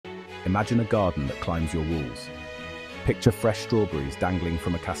Imagine a garden that climbs your walls. Picture fresh strawberries dangling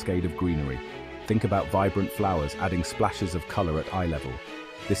from a cascade of greenery. Think about vibrant flowers adding splashes of color at eye level.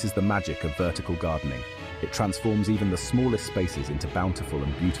 This is the magic of vertical gardening. It transforms even the smallest spaces into bountiful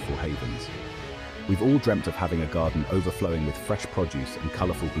and beautiful havens. We've all dreamt of having a garden overflowing with fresh produce and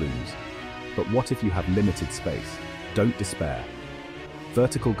colorful blooms. But what if you have limited space? Don't despair.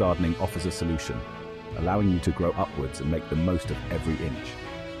 Vertical gardening offers a solution, allowing you to grow upwards and make the most of every inch.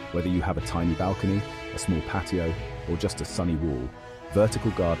 Whether you have a tiny balcony, a small patio, or just a sunny wall,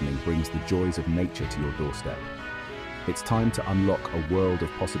 vertical gardening brings the joys of nature to your doorstep. It's time to unlock a world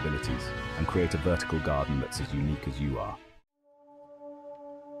of possibilities and create a vertical garden that's as unique as you are.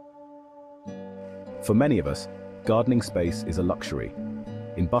 For many of us, gardening space is a luxury.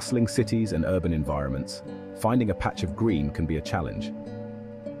 In bustling cities and urban environments, finding a patch of green can be a challenge.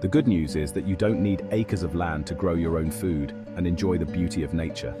 The good news is that you don't need acres of land to grow your own food and enjoy the beauty of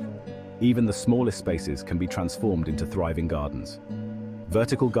nature. Even the smallest spaces can be transformed into thriving gardens.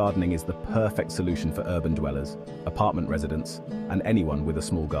 Vertical gardening is the perfect solution for urban dwellers, apartment residents, and anyone with a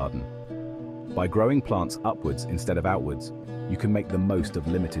small garden. By growing plants upwards instead of outwards, you can make the most of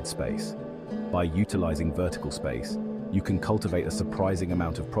limited space. By utilizing vertical space, you can cultivate a surprising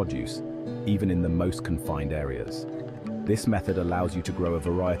amount of produce, even in the most confined areas. This method allows you to grow a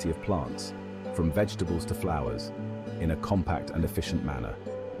variety of plants, from vegetables to flowers, in a compact and efficient manner.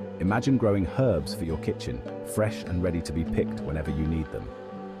 Imagine growing herbs for your kitchen, fresh and ready to be picked whenever you need them.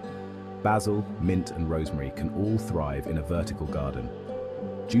 Basil, mint, and rosemary can all thrive in a vertical garden.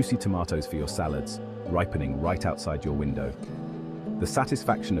 Juicy tomatoes for your salads, ripening right outside your window. The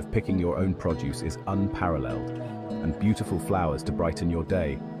satisfaction of picking your own produce is unparalleled, and beautiful flowers to brighten your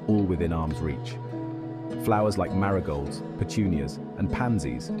day, all within arm's reach. Flowers like marigolds, petunias, and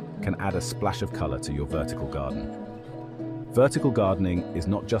pansies can add a splash of color to your vertical garden. Vertical gardening is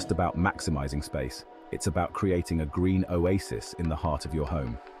not just about maximizing space, it's about creating a green oasis in the heart of your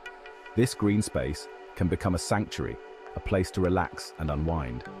home. This green space can become a sanctuary, a place to relax and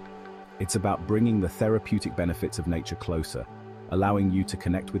unwind. It's about bringing the therapeutic benefits of nature closer, allowing you to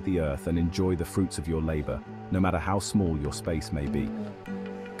connect with the earth and enjoy the fruits of your labor, no matter how small your space may be.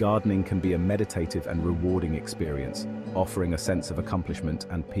 Gardening can be a meditative and rewarding experience, offering a sense of accomplishment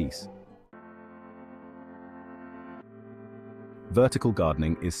and peace. Vertical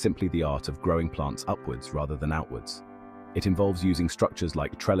gardening is simply the art of growing plants upwards rather than outwards. It involves using structures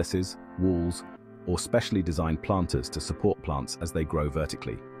like trellises, walls, or specially designed planters to support plants as they grow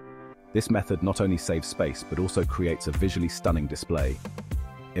vertically. This method not only saves space but also creates a visually stunning display.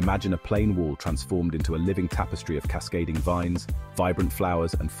 Imagine a plain wall transformed into a living tapestry of cascading vines, vibrant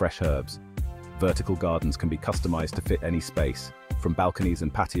flowers, and fresh herbs. Vertical gardens can be customized to fit any space, from balconies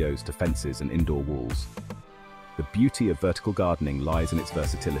and patios to fences and indoor walls. The beauty of vertical gardening lies in its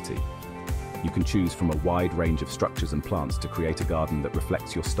versatility. You can choose from a wide range of structures and plants to create a garden that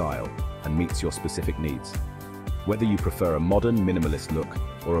reflects your style and meets your specific needs. Whether you prefer a modern, minimalist look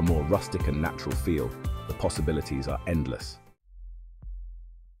or a more rustic and natural feel, the possibilities are endless.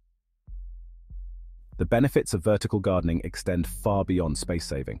 The benefits of vertical gardening extend far beyond space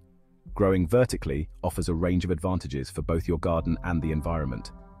saving. Growing vertically offers a range of advantages for both your garden and the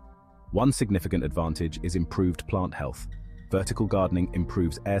environment. One significant advantage is improved plant health. Vertical gardening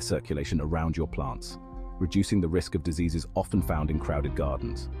improves air circulation around your plants, reducing the risk of diseases often found in crowded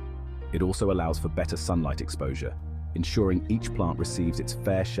gardens. It also allows for better sunlight exposure, ensuring each plant receives its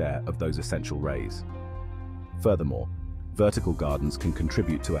fair share of those essential rays. Furthermore, vertical gardens can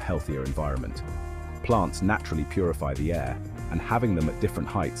contribute to a healthier environment. Plants naturally purify the air, and having them at different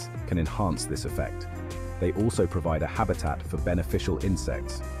heights can enhance this effect. They also provide a habitat for beneficial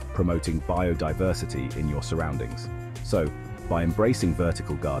insects, promoting biodiversity in your surroundings. So, by embracing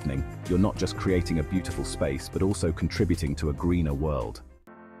vertical gardening, you're not just creating a beautiful space, but also contributing to a greener world.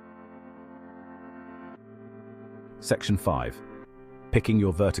 Section 5. Picking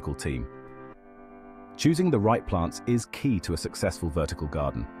your vertical team. Choosing the right plants is key to a successful vertical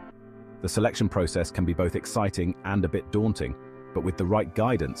garden. The selection process can be both exciting and a bit daunting, but with the right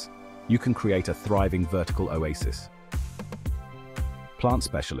guidance, you can create a thriving vertical oasis. Plant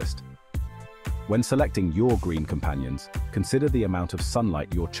specialist. When selecting your green companions, consider the amount of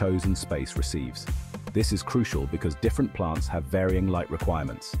sunlight your chosen space receives. This is crucial because different plants have varying light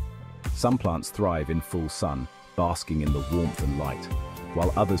requirements. Some plants thrive in full sun, basking in the warmth and light,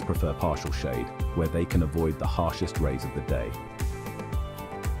 while others prefer partial shade, where they can avoid the harshest rays of the day.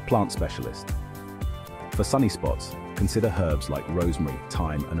 Plant specialist. For sunny spots, consider herbs like rosemary,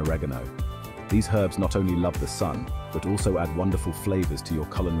 thyme, and oregano. These herbs not only love the sun, but also add wonderful flavors to your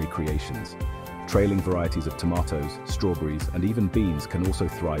culinary creations. Trailing varieties of tomatoes, strawberries, and even beans can also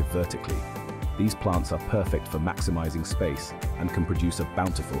thrive vertically. These plants are perfect for maximizing space and can produce a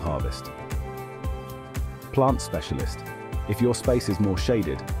bountiful harvest. Plant specialist. If your space is more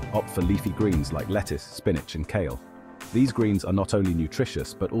shaded, opt for leafy greens like lettuce, spinach, and kale. These greens are not only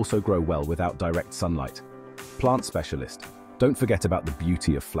nutritious but also grow well without direct sunlight. Plant specialist. Don't forget about the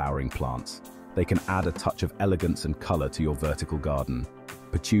beauty of flowering plants. They can add a touch of elegance and color to your vertical garden.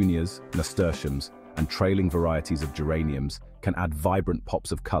 Petunias, nasturtiums, and trailing varieties of geraniums can add vibrant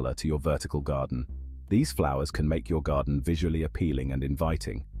pops of color to your vertical garden. These flowers can make your garden visually appealing and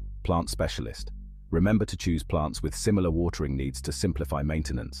inviting. Plant specialist. Remember to choose plants with similar watering needs to simplify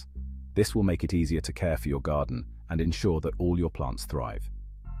maintenance. This will make it easier to care for your garden and ensure that all your plants thrive.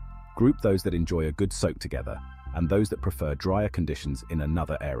 Group those that enjoy a good soak together and those that prefer drier conditions in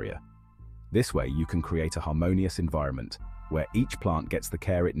another area. This way you can create a harmonious environment where each plant gets the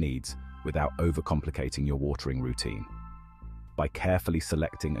care it needs without overcomplicating your watering routine. By carefully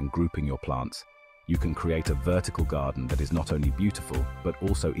selecting and grouping your plants, you can create a vertical garden that is not only beautiful but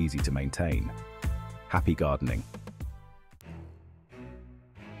also easy to maintain. Happy gardening.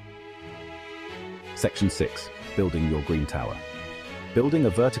 Section 6. Building your green tower. Building a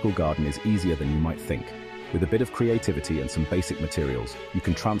vertical garden is easier than you might think. With a bit of creativity and some basic materials, you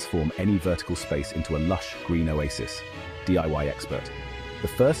can transform any vertical space into a lush green oasis. DIY expert. The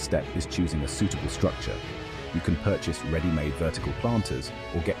first step is choosing a suitable structure. You can purchase ready-made vertical planters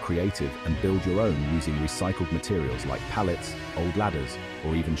or get creative and build your own using recycled materials like pallets, old ladders,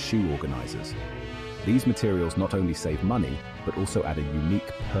 or even shoe organizers. These materials not only save money, but also add a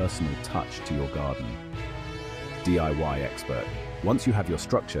unique personal touch to your garden. DIY expert. Once you have your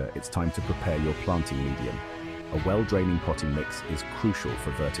structure, it's time to prepare your planting medium. A well-draining potting mix is crucial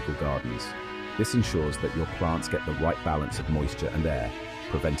for vertical gardens. This ensures that your plants get the right balance of moisture and air,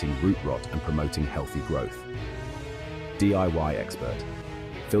 preventing root rot and promoting healthy growth. DIY expert.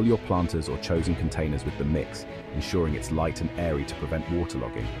 Fill your planters or chosen containers with the mix, ensuring it's light and airy to prevent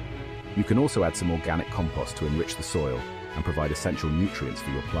waterlogging. You can also add some organic compost to enrich the soil and provide essential nutrients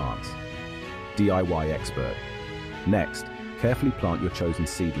for your plants. DIY expert. Next, carefully plant your chosen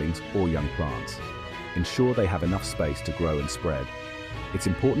seedlings or young plants. Ensure they have enough space to grow and spread. It's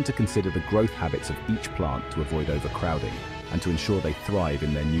important to consider the growth habits of each plant to avoid overcrowding and to ensure they thrive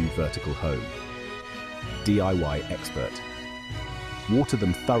in their new vertical home. DIY expert. Water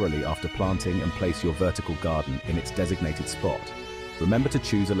them thoroughly after planting and place your vertical garden in its designated spot. Remember to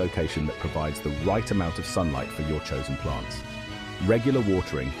choose a location that provides the right amount of sunlight for your chosen plants. Regular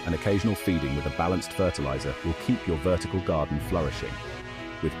watering and occasional feeding with a balanced fertilizer will keep your vertical garden flourishing.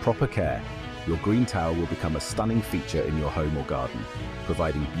 With proper care, your green tower will become a stunning feature in your home or garden,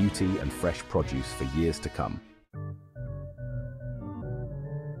 providing beauty and fresh produce for years to come.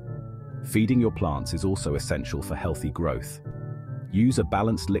 Feeding your plants is also essential for healthy growth. Use a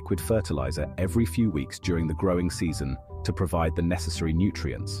balanced liquid fertilizer every few weeks during the growing season to provide the necessary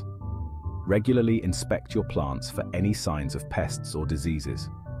nutrients. Regularly inspect your plants for any signs of pests or diseases.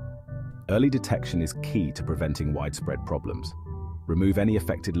 Early detection is key to preventing widespread problems. Remove any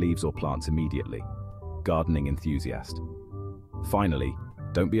affected leaves or plants immediately. Gardening enthusiast. Finally,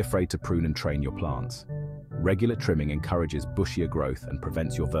 don't be afraid to prune and train your plants. Regular trimming encourages bushier growth and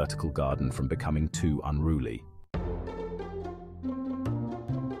prevents your vertical garden from becoming too unruly.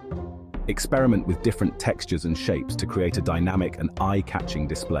 Experiment with different textures and shapes to create a dynamic and eye-catching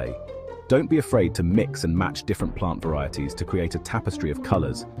display. Don't be afraid to mix and match different plant varieties to create a tapestry of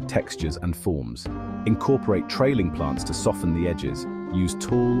colors, textures, and forms. Incorporate trailing plants to soften the edges. Use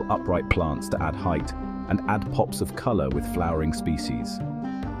tall, upright plants to add height, and add pops of color with flowering species.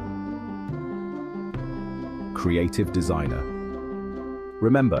 Creative designer.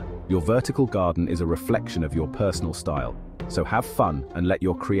 Remember, your vertical garden is a reflection of your personal style, so have fun and let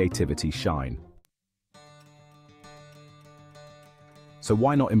your creativity shine. So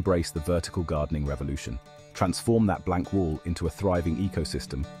why not embrace the vertical gardening revolution? Transform that blank wall into a thriving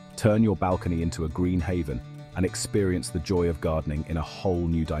ecosystem, turn your balcony into a green haven, and experience the joy of gardening in a whole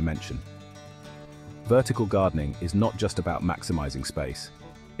new dimension. Vertical gardening is not just about maximizing space.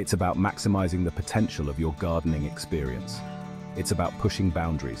 It's about maximizing the potential of your gardening experience. It's about pushing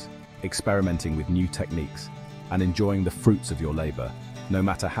boundaries, experimenting with new techniques, and enjoying the fruits of your labor, no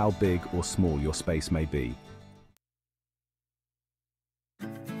matter how big or small your space may be.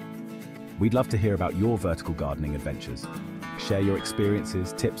 We'd love to hear about your vertical gardening adventures. Share your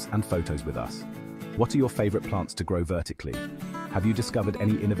experiences, tips, and photos with us. What are your favorite plants to grow vertically? Have you discovered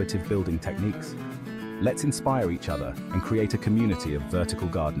any innovative building techniques? Let's inspire each other and create a community of vertical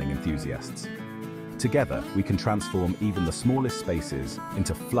gardening enthusiasts. Together, we can transform even the smallest spaces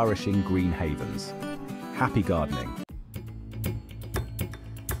into flourishing green havens. Happy gardening!